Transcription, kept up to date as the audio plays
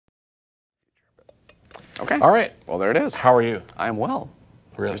Okay. All right. Well, there it is. How are you? I am well.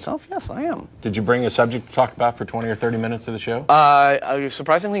 Really? Yourself? Yes, I am. Did you bring a subject to talk about for 20 or 30 minutes of the show?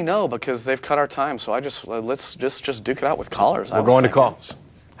 Surprisingly, no, because they've cut our time. So let's just duke it out with callers. We're going to calls.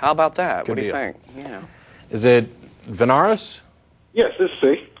 How about that? Good what do you deal. think? Yeah. Is it Vinaris? Yes, this is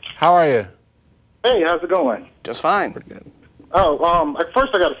C. How are you? Hey, how's it going? Just fine. Pretty good. Oh,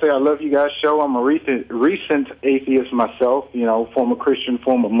 first I got to say I love you guys' show. I'm a recent atheist myself, former Christian,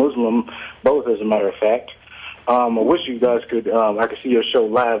 former Muslim, both as a matter of fact. I wish you guys I could see your show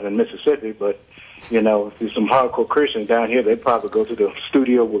live in Mississippi, but, if there's some hardcore Christians down here, they'd probably go to the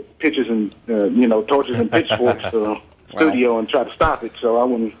studio with pitches and, torches and pitchforks to the studio and try to stop it, so I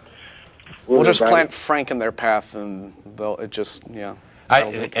wouldn't. We'll just plant Frank in their path, and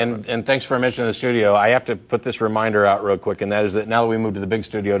And thanks for mentioning the studio. I have to put this reminder out real quick, and that is that now that we moved to the big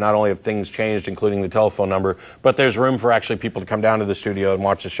studio, not only have things changed, including the telephone number, but there's room for actually people to come down to the studio and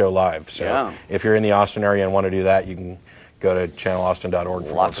watch the show live. So if you're in the Austin area and want to do that, you can go to channelaustin.org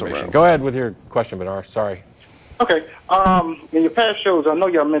for lots more information. of room. Go ahead with your question, Bernard. Sorry. Okay. In your past shows, I know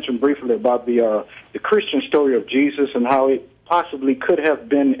y'all mentioned briefly about the Christian story of Jesus and how it possibly could have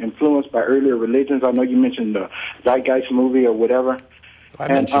been influenced by earlier religions. I know you mentioned the Zeitgeist movie or whatever. I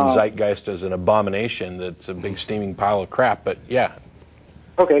mentioned Zeitgeist as an abomination that's a big steaming pile of crap, but yeah.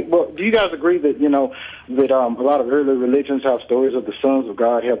 Okay, well, do you guys agree that, that a lot of early religions have stories of the sons of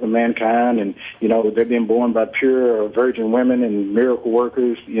God helping mankind and, they're being born by pure virgin women and miracle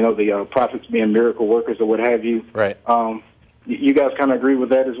workers, the prophets being miracle workers or what have you? Right. You guys kind of agree with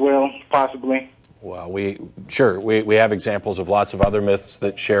that as well, possibly? Well, we have examples of lots of other myths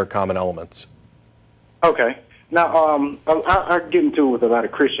that share common elements. Okay. Now, I get into it with a lot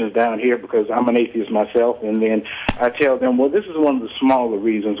of Christians down here because I'm an atheist myself, and then I tell them, well, this is one of the smaller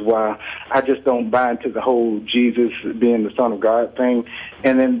reasons why I just don't buy into the whole Jesus being the Son of God thing.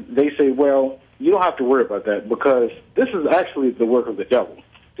 And then they say, well, you don't have to worry about that because this is actually the work of the devil.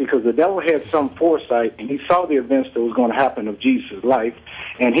 Because the devil had some foresight, and he saw the events that was going to happen of Jesus' life,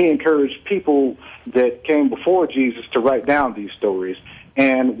 and he encouraged people that came before Jesus to write down these stories.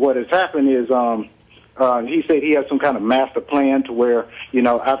 And what has happened is he said he had some kind of master plan to where,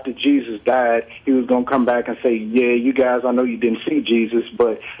 after Jesus died, he was going to come back and say, yeah, you guys, I know you didn't see Jesus,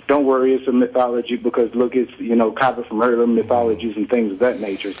 but don't worry, it's a mythology because, look, it's, copied from earlier mythologies and things of that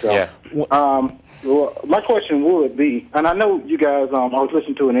nature. So, well, my question would be, and I know you guys, I was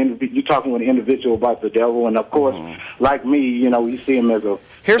listening to you talking with an individual about the devil, and of course, like me, you see him as a...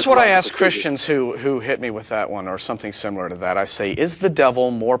 Here's what I ask Christians who hit me with that one or something similar to that. I say, is the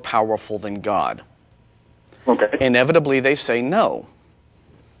devil more powerful than God? Okay. Inevitably, they say no.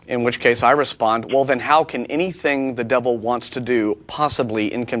 In which case I respond, well, then how can anything the devil wants to do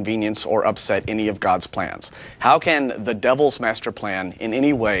possibly inconvenience or upset any of God's plans? How can the devil's master plan in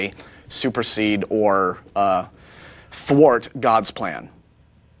any way supersede or thwart God's plan?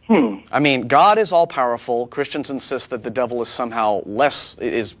 I mean, God is all-powerful. Christians insist that the devil is somehow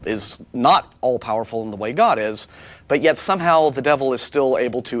is not all-powerful in the way God is, but yet somehow the devil is still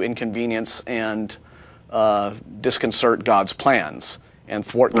able to inconvenience and disconcert God's plans and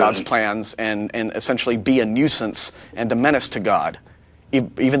thwart God's plans and essentially be a nuisance and a menace to God,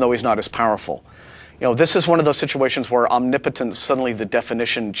 even though he's not as powerful. This is one of those situations where omnipotence, suddenly the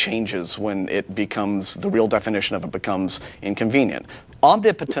definition changes when it becomes, the real definition of it becomes inconvenient.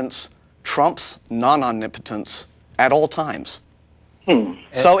 Omnipotence trumps non-omnipotence at all times.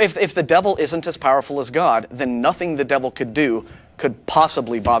 So if the devil isn't as powerful as God, then nothing the devil could do could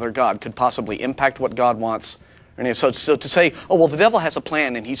possibly bother God, could possibly impact what God wants. And so to say, oh, well, the devil has a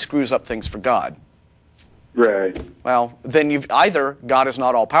plan and he screws up things for God. Right. Well, then either God is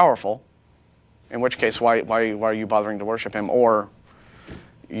not all-powerful, in which case, why are you bothering to worship him? Or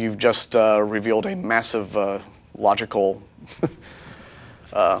you've just revealed a massive logical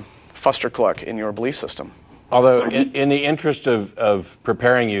fustercluck in your belief system. Although, in the interest of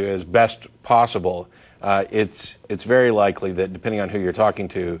preparing you as best possible, it's very likely that depending on who you're talking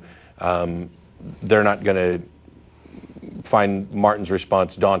to, they're not going to find Martin's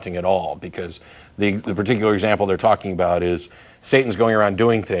response daunting at all, because the particular example they're talking about is Satan's going around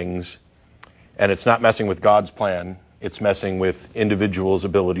doing things, and it's not messing with God's plan, it's messing with individuals'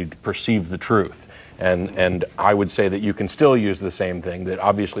 ability to perceive the truth. And I would say that you can still use the same thing, that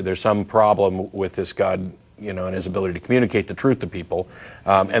obviously there's some problem with this God, and his ability to communicate the truth to people.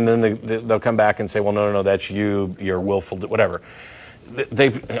 And then they'll come back and say, well, no, that's you're willful, whatever.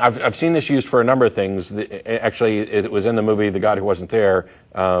 I've seen this used for a number of things. Actually, it was in the movie The God Who Wasn't There.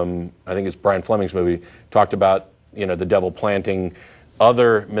 I think it's Brian Fleming's movie. Talked about the devil planting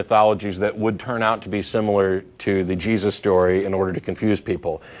other mythologies that would turn out to be similar to the Jesus story in order to confuse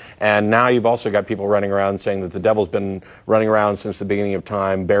people. And now you've also got people running around saying that the devil's been running around since the beginning of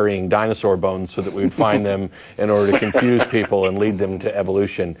time, burying dinosaur bones so that we would find them in order to confuse people and lead them to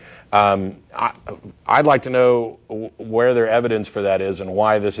evolution. I'd like to know where their evidence for that is and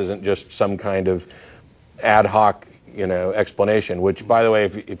why this isn't just some kind of ad hoc, explanation, which, by the way,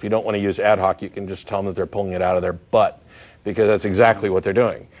 if you don't want to use ad hoc, you can just tell them that they're pulling it out of their butt, because that's exactly what they're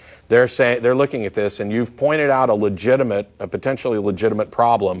doing. They're looking at this, and you've pointed out a potentially legitimate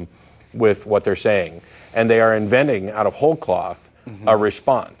problem with what they're saying, and they are inventing out of whole cloth a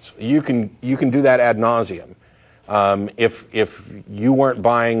response. You can do that ad nauseum. If you weren't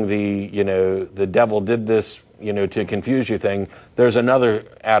buying the devil did this to confuse you thing, there's another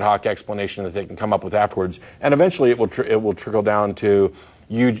ad hoc explanation that they can come up with afterwards, and eventually it will trickle down to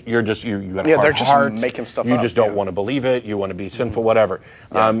you got a hard heart, making stuff you up. just don't want to believe it, you want to be sinful, whatever.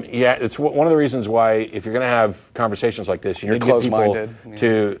 It's one of the reasons why, if you're going to have conversations like this, you need to get people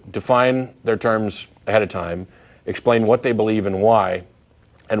to define their terms ahead of time, explain what they believe and why,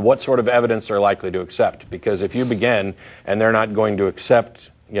 and what sort of evidence they're likely to accept. Because if you begin and they're not going to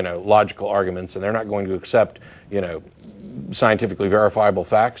accept logical arguments, and they're not going to accept scientifically verifiable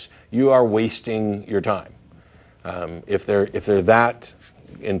facts, you are wasting your time. If they're that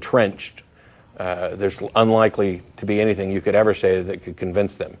entrenched, there's unlikely to be anything you could ever say that could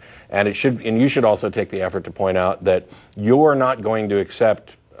convince them. And you should also take the effort to point out that you're not going to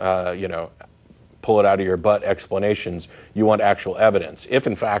accept, pull it out of your butt explanations. You want actual evidence. If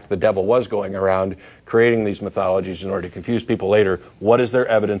in fact the devil was going around creating these mythologies in order to confuse people later, what is their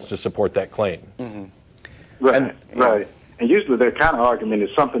evidence to support that claim? Right, right. And usually their counter argument is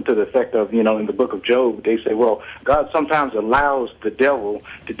something to the effect of, in the book of Job, they say, well, God sometimes allows the devil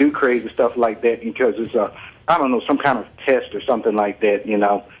to do crazy stuff like that because it's some kind of test or something like that,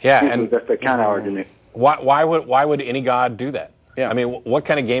 Yeah, usually that's their counter argument. Why would any God do that? Yeah. I mean, what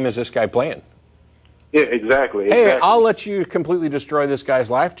kind of game is this guy playing? Yeah, exactly. Hey, I'll let you completely destroy this guy's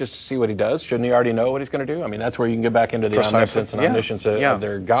life just to see what he does. Shouldn't he already know what he's going to do? I mean, that's where you can get back into the omnipotence and omniscience of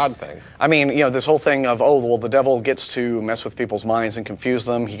their God thing. I mean, this whole thing of, the devil gets to mess with people's minds and confuse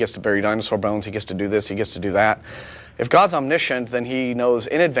them. He gets to bury dinosaur bones. He gets to do this. He gets to do that. If God's omniscient, then he knows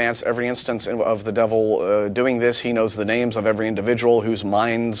in advance every instance of the devil doing this. He knows the names of every individual whose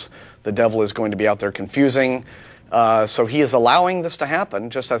minds the devil is going to be out there confusing. So he is allowing this to happen,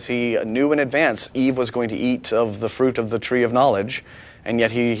 just as he knew in advance Eve was going to eat of the fruit of the tree of knowledge, and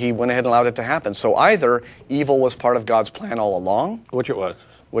yet he went ahead and allowed it to happen. So either evil was part of God's plan all along. Which it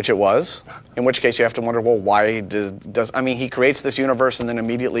was. In which case you have to wonder, well, why he creates this universe and then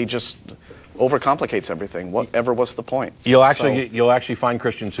immediately just overcomplicates everything. Whatever was the point? You'll actually find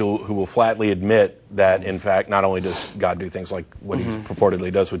Christians who will flatly admit that, in fact, not only does God do things like what he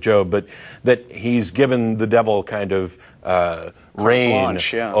purportedly does with Job, but that he's given the devil kind of reign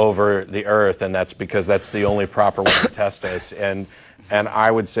over the earth, and that's because that's the only proper way to test us. And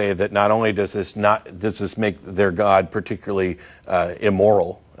I would say that not only does this make their God particularly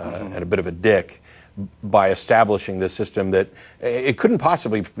immoral and a bit of a dick, by establishing this system that it couldn't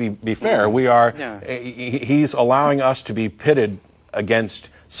possibly be fair. He's allowing us to be pitted against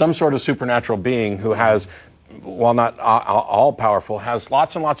some sort of supernatural being who has, while not all powerful, has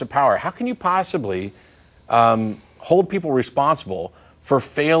lots and lots of power. How can you possibly hold people responsible for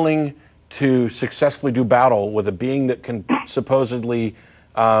failing to successfully do battle with a being that can supposedly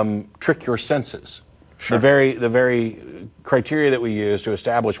trick your senses? Sure. The very criteria that we use to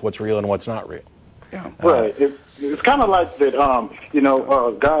establish what's real and what's not real. Yeah. Right. It's kind of like that,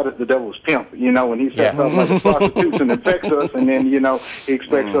 God is the devil's pimp, when he sets up like a prostitution and infects us, and then, he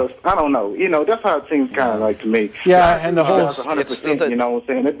expects us, I don't know, that's how it seems kind of like to me. Yeah, and the whole... 100%, you know what I'm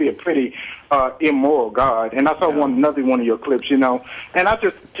saying? It'd be a pretty immoral God. And I saw another one of your clips, and I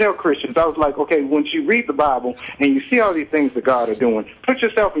just tell Christians, I was like, okay, once you read the Bible and you see all these things that God are doing, put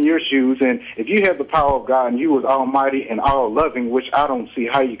yourself in your shoes, and if you had the power of God and you was almighty and all-loving, which I don't see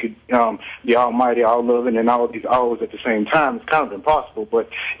how you could be almighty, all-loving, and all these alls at the same time. It's kind of impossible. But,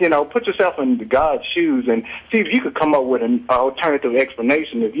 put yourself in God's shoes and see if you could come up with an alternative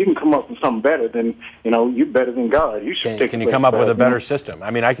explanation. If you can come up with something better, then, you're better than God. You should Can you come up with a better system?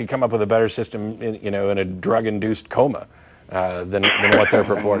 I mean, I could come up with a better system in a drug-induced coma than what they're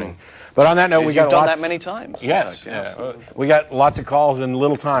purporting. But on that note, we got done that many times. Yes. We got lots of calls in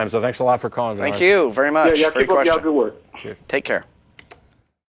little time, so thanks a lot for calling. Thank you very much. Yeah, keep up y'all good work. Cheers. Take care.